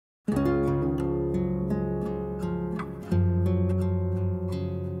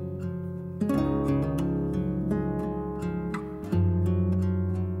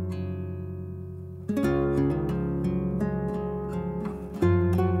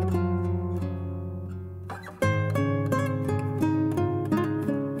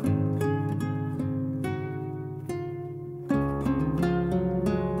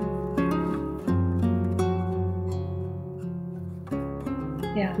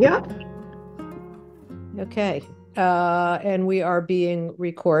Yeah. Okay. And we are being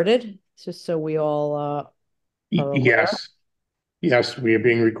recorded, just so we all are aware. Yes, yes, we are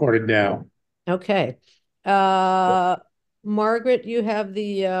being recorded now. Okay. Uh, Margaret, you have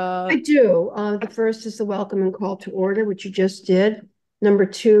the I do. The first is the welcome and call to order, which you just did. Number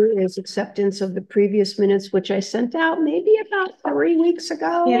two is acceptance of the previous minutes, which I sent out maybe about 3 weeks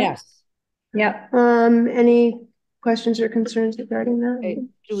ago. yes. Yep. Any questions or concerns regarding that? Okay.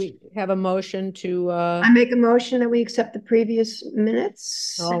 Do we have a motion to I make a motion that we accept the previous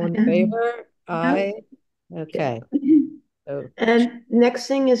minutes. all in favor? Aye. Okay. So, And next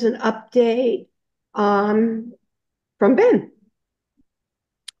thing is an update from Ben.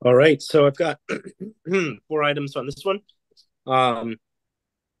 All right, so I've got 4 items on this one.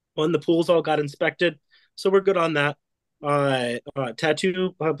 One, the pools all got inspected, so we're good on that.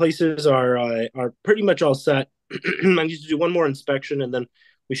 Tattoo places are pretty much all set. I need to do one more inspection, and then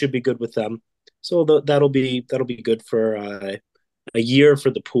we should be good with them. So that'll be good for a year for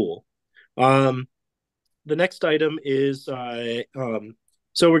the pool. The next item is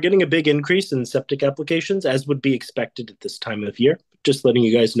so we're getting a big increase in septic applications, as would be expected at this time of year. Just letting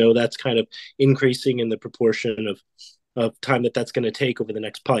you guys know that's kind of increasing in the proportion of time that's going to take over the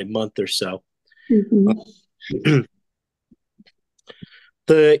next probably month or so.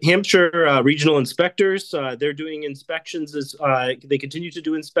 The Hampshire regional inspectors, they're doing inspections as they continue to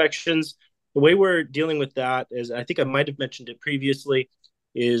do inspections. The way we're dealing with that is, I think I might have mentioned it previously,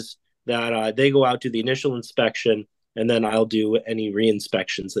 is that they go out to the initial inspection, and then I'll do any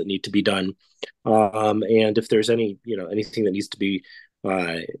re-inspections that need to be done. And if there's anything that needs to be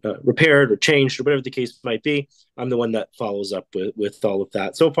repaired or changed or whatever the case might be, I'm the one that follows up with all of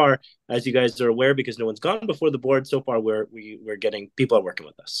that. So far, as you guys are aware, because no one's gone before the board, so far we're getting people are working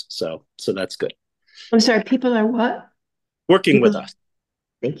with us. So that's good. I'm sorry, people are what? Working with us.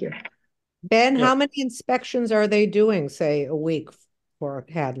 Thank you. Ben, how many inspections are they doing, say, a week for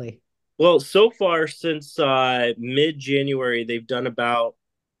Hadley? Well, so far since mid-January, they've done about,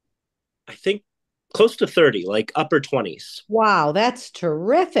 I think, close to 30, like upper 20s. Wow, that's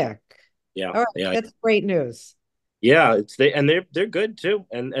terrific. Yeah. All right, Yeah. that's great news. Yeah, they're good too.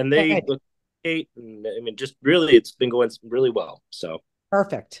 And they look great. And, I mean, just really it's been going really well. So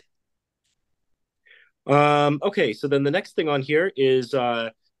perfect. Okay, so then the next thing on here is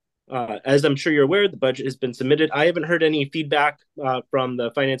as I'm sure you're aware, the budget has been submitted. I haven't heard any feedback from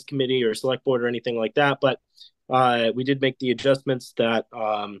the finance committee or select board or anything like that, but we did make the adjustments that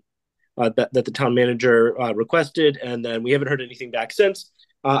that the town manager requested, and then we haven't heard anything back since.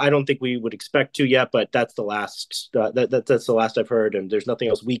 I don't think we would expect to yet, but that's the last that's the last I've heard, and there's nothing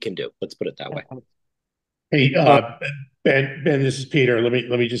else we can do. Let's put it that way. Hey, Ben, this is Peter. Let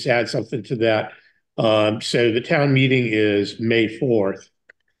me just add something to that. So the town meeting is May 4th.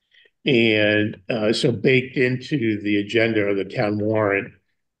 And so baked into the agenda of the town warrant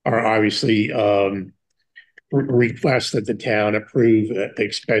are obviously requests that the town approve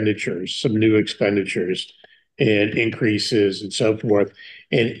expenditures, some new expenditures and increases and so forth.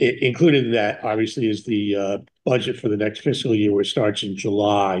 And included in that obviously is the budget for the next fiscal year, which starts in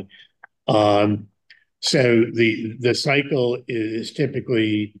July. So the cycle is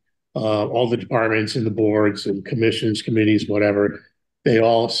typically all the departments and the boards and commissions, committees, whatever, they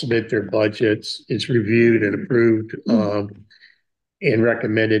all submit their budgets. It's reviewed and approved and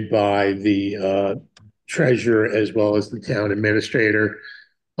recommended by the treasurer as well as the town administrator.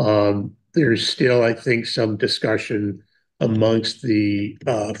 There's still, I think, some discussion amongst the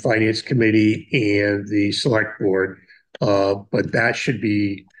finance committee and the select board, but that should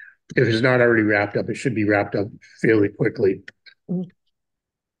be, if it's not already wrapped up, it should be wrapped up fairly quickly.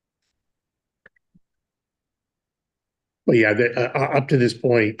 But yeah, up to this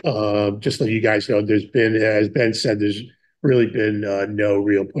point, just so you guys know, there's been, as Ben said, there's really been no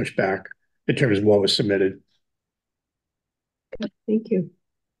real pushback in terms of what was submitted. Thank you.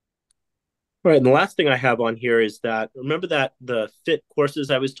 All right, and the last thing I have on here is that, remember that the FIT courses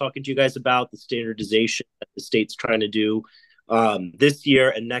I was talking to you guys about, the standardization that the state's trying to do this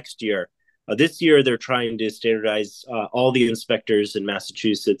year and next year. This year, they're trying to standardize all the inspectors in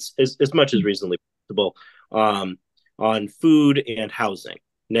Massachusetts as much as reasonably possible on food and housing.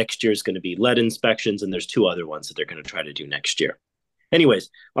 Next year is going to be lead inspections, and there's 2 other ones that they're going to try to do next year. Anyways,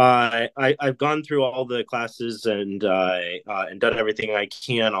 I've gone through all the classes and done everything I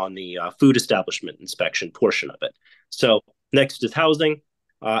can on the food establishment inspection portion of it. So next is housing.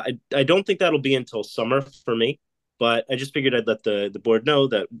 I don't think that'll be until summer for me, but I just figured I'd let the board know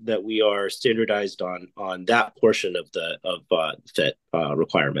that we are standardized on that portion of the FIT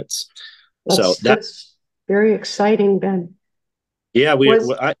requirements. That's very exciting, Ben. Yeah,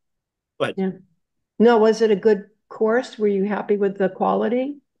 Was- I, but Yeah. No, was it a good course? Were you happy with the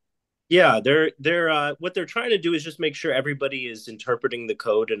quality? yeah, they're what they're trying to do is just make sure everybody is interpreting the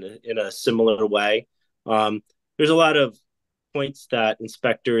code in a similar way. There's a lot of points that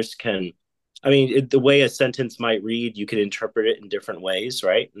inspectors can, I mean, the way a sentence might read, you can interpret it in different ways,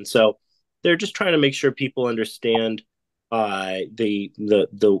 right? And so they're just trying to make sure people understand the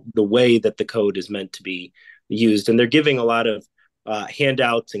way that the code is meant to be used, and they're giving a lot of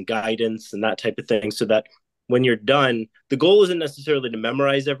handouts and guidance and that type of thing, so that when you're done, the goal isn't necessarily to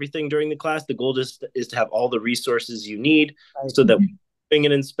memorize everything during the class. The goal is to have all the resources you need, Right. so that during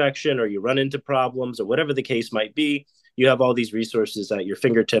an inspection or you run into problems or whatever the case might be, you have all these resources at your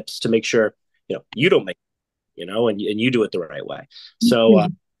fingertips to make sure you don't make and you do it the right way. So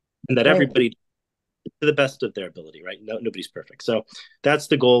and that Right. everybody to the best of their ability, right? Nobody's perfect. So that's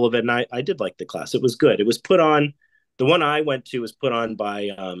the goal of it. And I did like the class. It was good. It was put on. The one I went to was put on by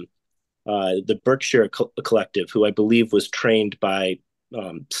the Berkshire Collective, who I believe was trained by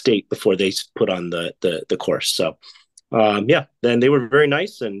state before they put on the course. So yeah, then they were very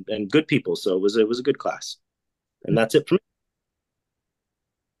nice and good people. So it was a good class. And that's it for me.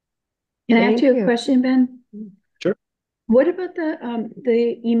 Can I Thank ask you you. a question, Ben? Sure. What about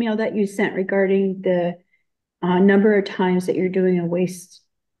the email that you sent regarding the number of times that you're doing a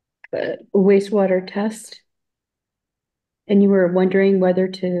wastewater test? And you were wondering whether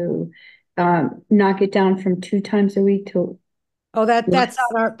to knock it down from 2 times a week to Oh, that's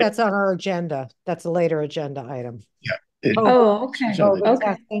on our agenda. That's a later agenda item. It- Oh, okay. So- COVID Okay.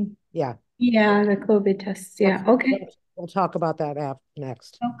 testing. Yeah. Yeah, the COVID tests. Yeah, okay. We'll talk about that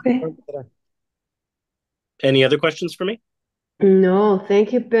next. Okay. Any other questions for me? No,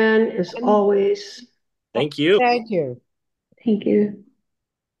 thank you, Ben, as always. Thank you. Thank you. Thank you.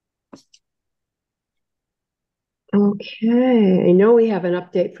 Okay, I know we have an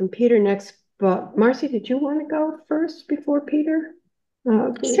update from Peter next, but Marcy, did you want to go first before Peter?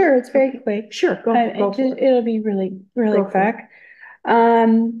 Sure, it's very quick. Sure, go for it. It'll be really, really Go for it.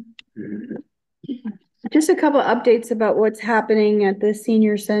 quick. Just a couple updates about what's happening at the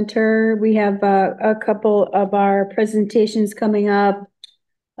senior center. We have a couple of our presentations coming up.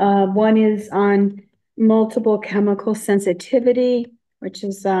 One is on multiple chemical sensitivity, which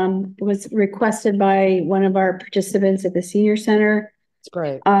is was requested by one of our participants at the senior center. It's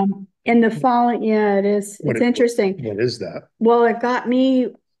great. And the following, yeah, it is. It's interesting. What is that? Well, it got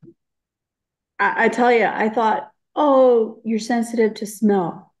me. I tell you, I thought, oh, you're sensitive to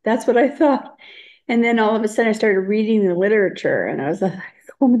smell. That's what I thought. And then all of a sudden I started reading the literature and I was like,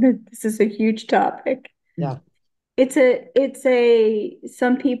 oh, this is a huge topic. Yeah.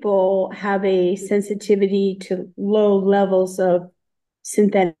 Some people have a sensitivity to low levels of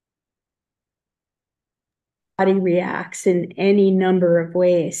synthetic. Body reacts in any number of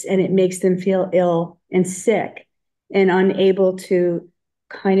ways and it makes them feel ill and sick and unable to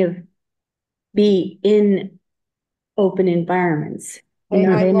kind of be in open environments. You Hey,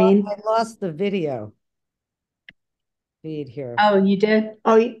 know what I mean? I lost the video feed here, Oh, you did?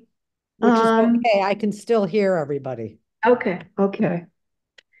 Oh, which is okay. I can still hear everybody. Okay. okay.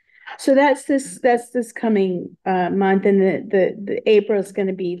 So that's this coming month, and the April is going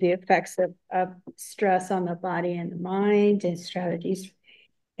to be the effects of stress on the body and the mind and strategies.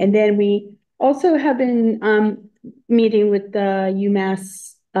 And then we also have been meeting with the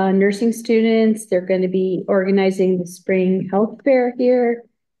UMass nursing students. They're going to be organizing the spring health fair here,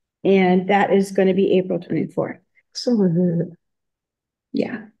 and that is going to be April 24th. Excellent.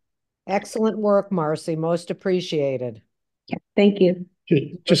 Yeah. Excellent work, Marcy. Most appreciated. Yeah. Thank you.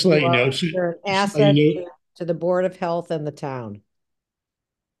 Just to let you know. You're an just to let asset you know- to the Board of Health and the town.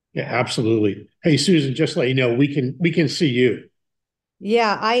 Yeah, absolutely. Hey, Susan, just to let you know, we can see you.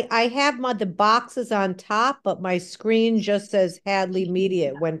 Yeah, I have the boxes on top, but my screen just says Hadley Media.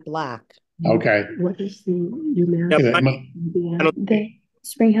 It went black. Okay. What is the UMass? Yep. Yeah, The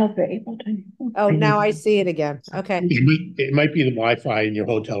spring health fair, April 24th. Oh, now I see it again. Okay. it might be the Wi-Fi in your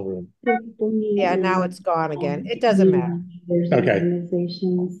hotel room. Yeah, now it's gone again. It doesn't matter. There's Okay.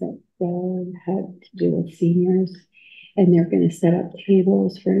 organizations that have to do with seniors, and they're gonna set up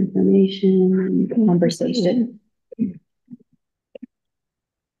tables for information and conversation.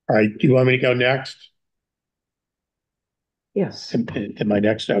 All right. Do you want me to go next? Yes. Am I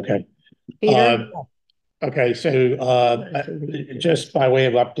next? Okay. Peter? Okay. So, just by way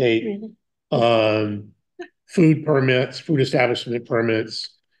of update, food establishment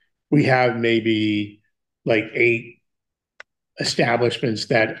permits, we have maybe like 8 establishments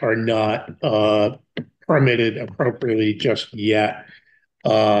that are not permitted appropriately just yet.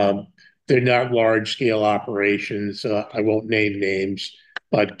 they're not large scale operations. I won't name names,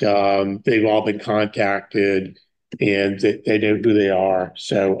 but they've all been contacted and they know who they are.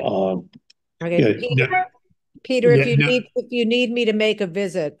 So Okay, yeah, Peter, no, if you need me to make a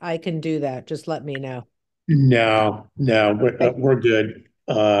visit, I can do that. Just let me know. no, Okay. we're good.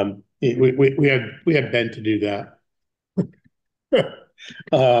 We had Ben to do that.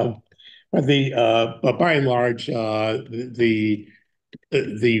 Um, but by and large, the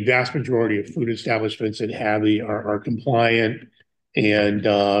vast majority of food establishments in Hadley are compliant, and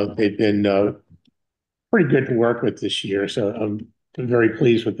they've been pretty good to work with this year. So I'm very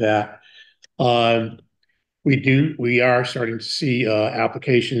pleased with that. Um, we are starting to see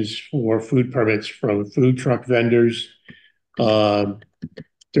applications for food permits from food truck vendors. Um,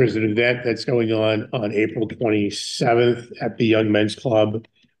 there's an event that's going on April 27th at the Young Men's Club.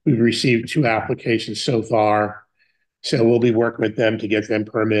 We've received 2 applications so far, so we'll be working with them to get them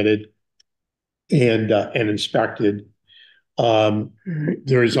permitted and inspected.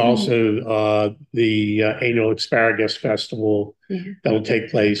 There is also the annual Asparagus Festival that will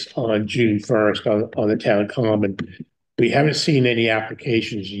take place on June 1st on the town common. We haven't seen any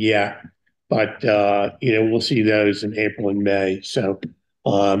applications yet, but we'll see those in April and May. So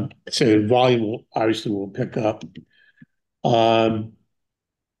volume obviously will pick up.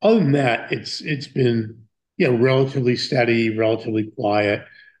 Other than that, it's been relatively steady, relatively quiet.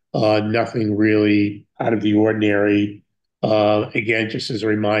 Nothing really out of the ordinary. Again, just as a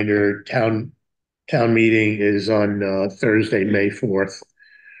reminder, town meeting is on Thursday, May 4th.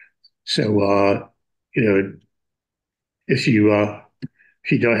 So you know, if you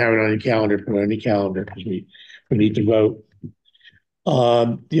don't have it on your calendar, put it on your calendar because we need to vote.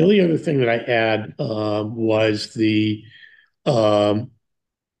 The only other thing that I had was um,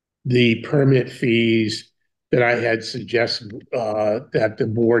 the permit fees that I had suggested that the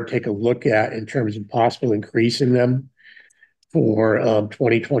board take a look at in terms of possible increasing them for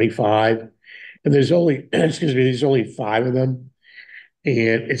 2025. And there's only, excuse me, there's only 5 of them.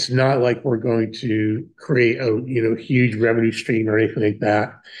 And it's not like we're going to create a huge revenue stream or anything like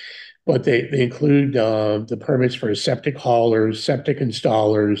that. But they include the permits for septic haulers, septic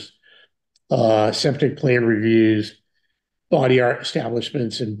installers, septic plan reviews, body art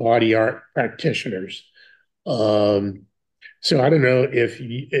establishments, and body art practitioners. Um, so I don't know if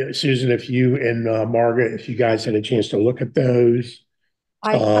Susan, if you and Margaret, if you guys had a chance to look at those.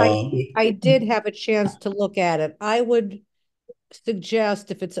 I, I, Um, I did have a chance to look at it. I would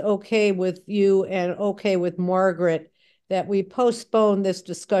suggest, if it's okay with you and okay with Margaret, that we postpone this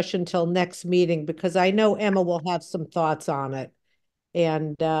discussion till next meeting because I know Emma will have some thoughts on it.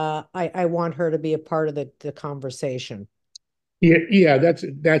 And I want her to be a part of the conversation. yeah,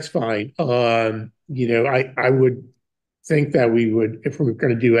 that's fine. I would think that we would, if we were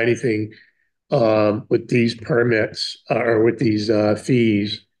going to do anything with these permits or with these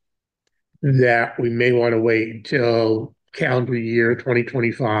fees, that we may want to wait until calendar year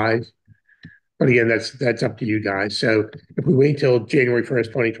 2025. But again, that's up to you guys. So if we wait until January 1st,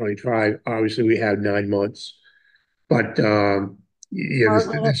 2025, obviously we have 9 months. But yeah,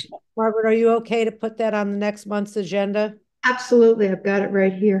 Margaret, Margaret, are you okay to put that on the next month's agenda? Absolutely. I've got it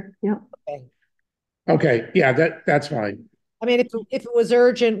right here. Yeah. Okay. okay, yeah, that's fine. I mean, if it was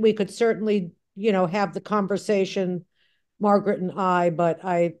urgent, we could certainly, have the conversation, Margaret and I, but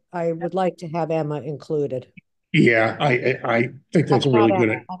I would like to have Emma included. Yeah, I think that's a Not really good.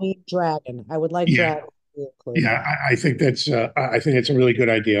 Emma, I mean Dragon. I would like Yeah, Dragon to be included. yeah, I think it's a really good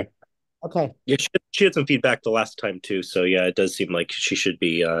idea. Okay. Yeah, she had some feedback the last time too. So yeah, it does seem like she should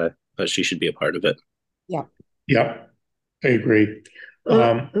be a part of it. Yeah. Yeah, I agree.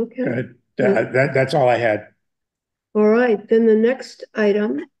 Okay. That's all I had. All right. Then the next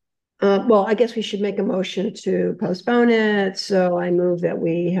item, well, I guess we should make a motion to postpone it. So I move that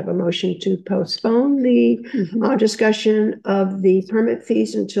we have a motion to postpone the discussion of the permit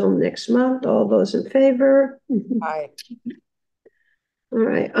fees until next month. All those in favor? Hi. All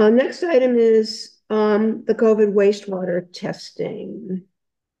right. Next item is the COVID wastewater testing.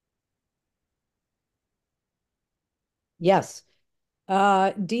 Yes.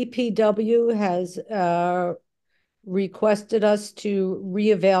 DPW has requested us to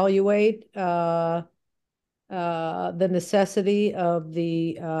reevaluate the necessity of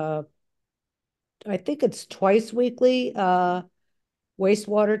the I think it's twice weekly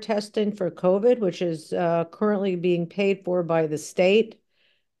wastewater testing for COVID, which is currently being paid for by the state.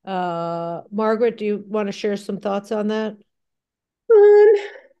 Margaret, do you want to share some thoughts on that?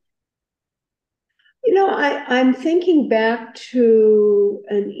 I'm thinking back to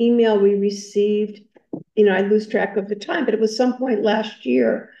an email we received. I lose track of the time, but it was some point last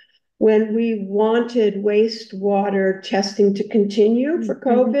year when we wanted wastewater testing to continue for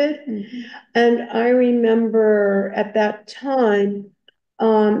COVID. Mhm. And I remember at that time,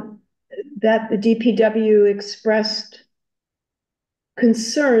 that the DPW expressed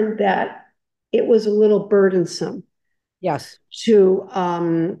concern that it was a little burdensome Yes. to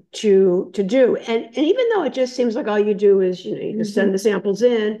do. And even though it just seems like all you do is, you just send the samples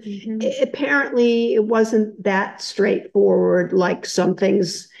in, Mhm. apparently it wasn't that straightforward, like some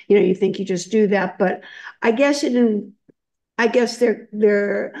things, you think you just do that, but I guess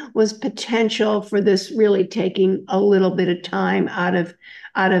there was potential for this really taking a little bit of time out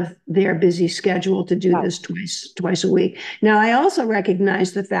of their busy schedule to do this twice a week. Now, I also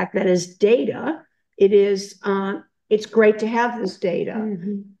recognize the fact that as data, it's great to have this data,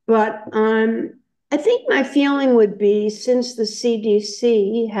 Mhm. but I think my feeling would be, since the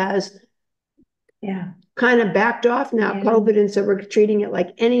CDC has Yeah. kind of backed off now, Yeah. COVID, and so we're treating it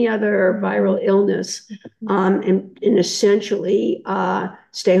like any other viral illness, and essentially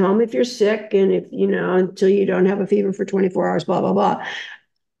stay home if you're sick, and if until you don't have a fever for 24 hours, blah blah blah.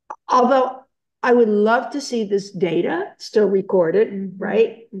 Although I would love to see this data still recorded,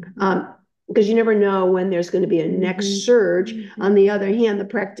 right? Because you never know when there's going to be a next surge. On the other hand, the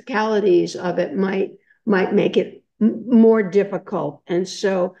practicalities of it might make it more difficult. And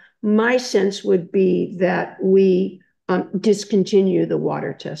so my sense would be that we discontinue the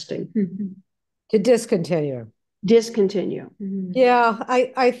water testing. To discontinue. Discontinue. Yeah,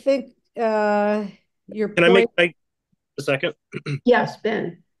 I think your Can I point. make a second? Yes,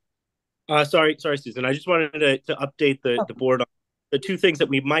 Ben. Sorry, Susan. I just wanted to update the board on the two things that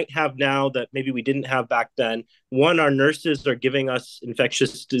we might have now that maybe we didn't have back then. One, our nurses are giving us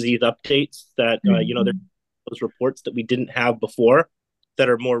infectious disease updates that, there's those reports that we didn't have before that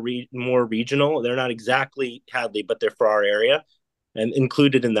are more regional. They're not exactly Hadley, but they're for our area. And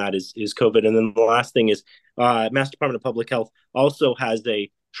included in that is COVID. And then the last thing is Mass Department of Public Health also has a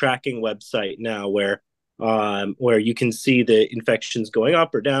tracking website now where you can see the infections going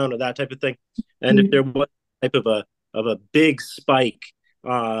up or down or that type of thing. And if there was type of a big spike,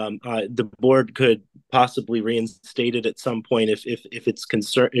 the board could possibly reinstate it at some point if it's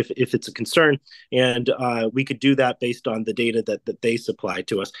a concern, and we could do that based on the data that they supply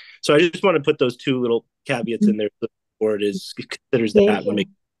to us. So I just want to put those two little caveats in there. The board considers that when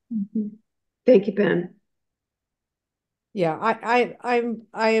making. Thank you, Ben. Yeah,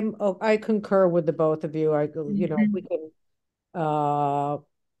 I concur with the both of you. We can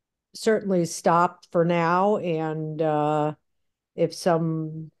certainly stop for now, and if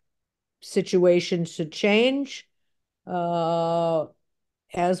some situation should change,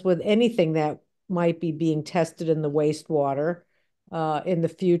 as with anything that might be being tested in the wastewater, in the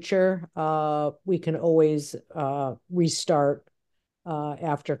future, we can always restart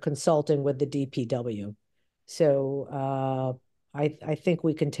after consulting with the DPW. So I think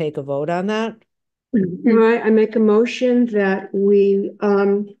we can take a vote on that. All right, I make a motion that we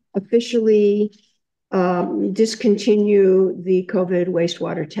officially discontinue the COVID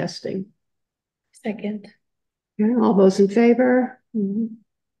wastewater testing. Second. Okay, all those in favor?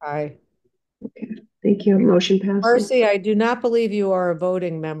 Aye. Okay, thank you. Motion passes. Marcy, I do not believe you are a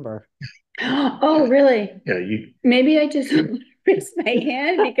voting member. Oh, really? Yeah, Maybe I just raise my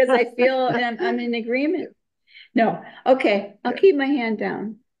hand because I feel I'm in agreement. No, okay, I'll keep my hand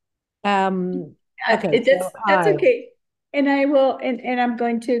down. Okay, That's okay. And I will, and I'm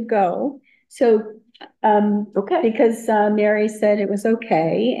going to go. So, okay, because Mary said it was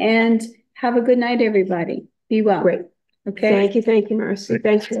okay, and have a good night, everybody. Be well. Great. Okay. Thank you, Marcy.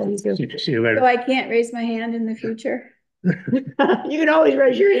 Thanks for all you do. see you later. So I can't raise my hand in the future? You can always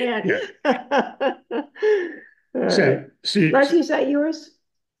raise your hand. So, Leslie, is that yours?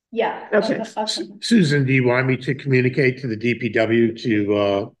 Yeah. Okay. Susan, do you want me to communicate to the DPW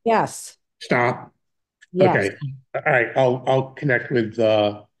to yes. stop? Yes. Okay. All right. I'll connect with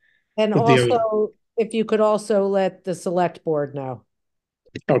and with also if you could also let the select board know.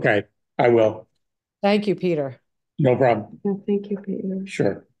 Okay, I will. Thank you, Peter. No problem. No, thank you, Peter.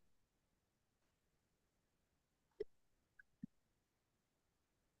 Sure.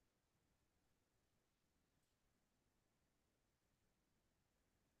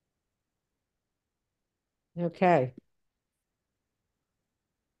 Okay.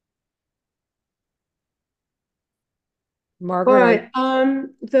 Margaret. All right,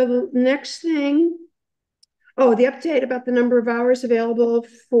 the next thing, the update about the number of hours available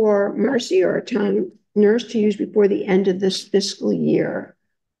for Marcy or a town nurse to use before the end of this fiscal year.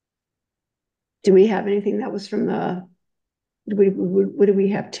 Do we have anything that was from what do we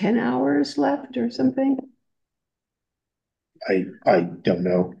have, 10 hours left or something? I don't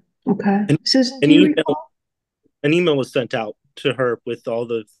know. Okay. An- Susan, An do you email, recall? an email was sent out to her with all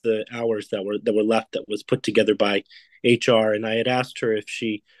the hours that were left, that was put together by HR, and I had asked her if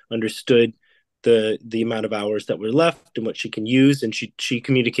she understood the amount of hours that were left and what she can use, and she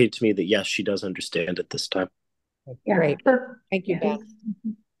communicated to me that yes, she does understand at this time. Yeah. Great. Thank you, Yeah.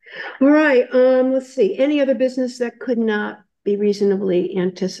 Beth. All right, let's see. Any other business that could not be reasonably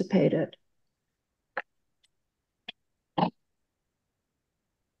anticipated?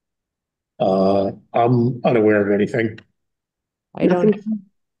 I'm unaware of anything. I don't, Nothing.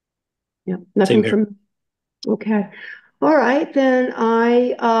 Yeah, nothing Same here. from, okay. All right, then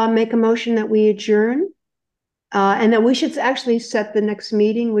I make a motion that we adjourn. And then we should actually set the next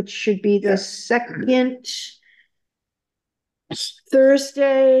meeting, which should be the second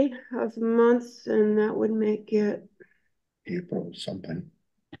Thursday of the month, and that would make it, April something.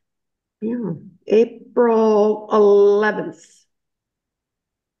 yeah, April 11th.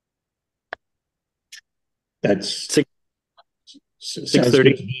 That's Six- sounds good to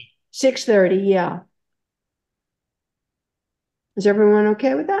 6:30. me. 6:30, yeah. Is everyone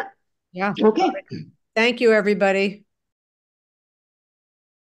okay with that? yeah. Okay. Thank you, everybody.